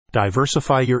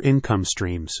diversify your income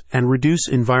streams, and reduce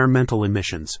environmental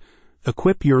emissions.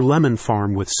 Equip your lemon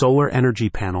farm with solar energy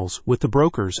panels with the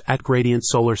brokers at Gradient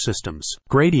Solar Systems.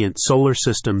 Gradient Solar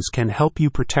Systems can help you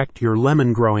protect your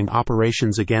lemon growing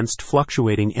operations against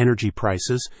fluctuating energy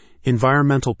prices,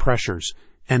 environmental pressures,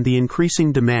 and the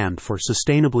increasing demand for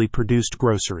sustainably produced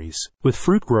groceries. With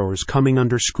fruit growers coming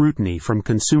under scrutiny from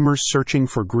consumers searching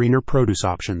for greener produce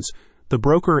options, the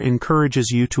broker encourages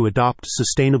you to adopt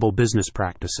sustainable business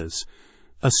practices.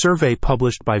 A survey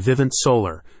published by Vivint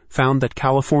Solar found that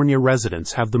California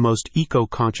residents have the most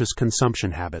eco-conscious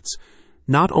consumption habits.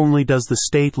 Not only does the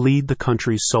state lead the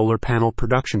country's solar panel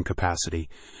production capacity,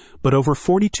 but over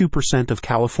 42% of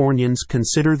Californians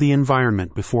consider the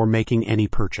environment before making any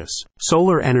purchase.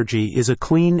 Solar energy is a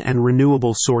clean and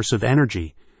renewable source of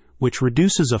energy, which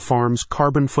reduces a farm's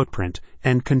carbon footprint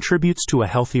and contributes to a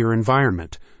healthier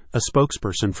environment, a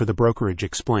spokesperson for the brokerage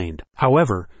explained.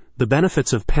 However, the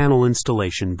benefits of panel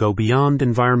installation go beyond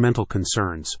environmental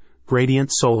concerns, Gradient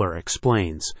Solar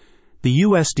explains. The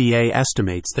USDA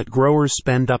estimates that growers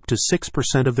spend up to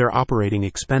 6% of their operating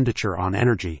expenditure on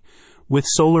energy. With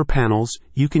solar panels,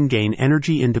 you can gain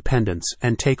energy independence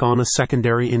and take on a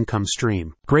secondary income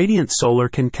stream. Gradient Solar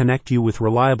can connect you with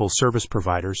reliable service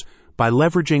providers by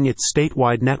leveraging its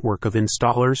statewide network of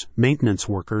installers, maintenance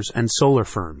workers, and solar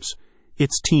firms.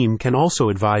 Its team can also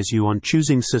advise you on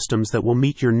choosing systems that will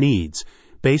meet your needs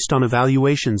based on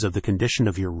evaluations of the condition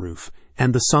of your roof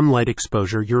and the sunlight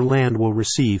exposure your land will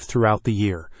receive throughout the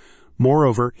year.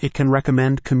 Moreover, it can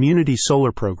recommend community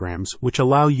solar programs which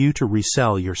allow you to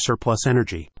resell your surplus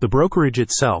energy. The brokerage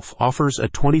itself offers a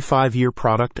 25-year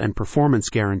product and performance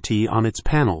guarantee on its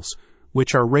panels,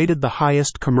 which are rated the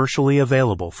highest commercially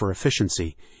available for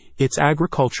efficiency. Its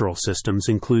agricultural systems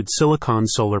include silicon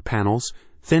solar panels,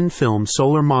 thin-film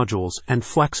solar modules, and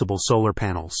flexible solar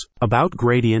panels. About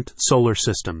Gradient Solar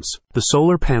Systems. The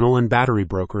solar panel and battery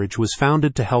brokerage was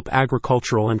founded to help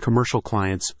agricultural and commercial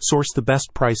clients source the best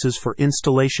prices for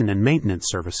installation and maintenance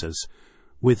services.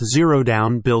 With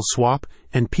zero-down, bill swap,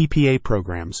 and PPA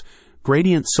programs,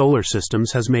 Gradient Solar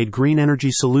Systems has made green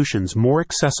energy solutions more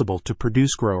accessible to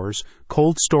produce growers,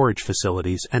 cold storage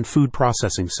facilities, and food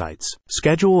processing sites.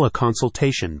 Schedule a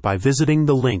consultation by visiting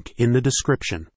the link in the description.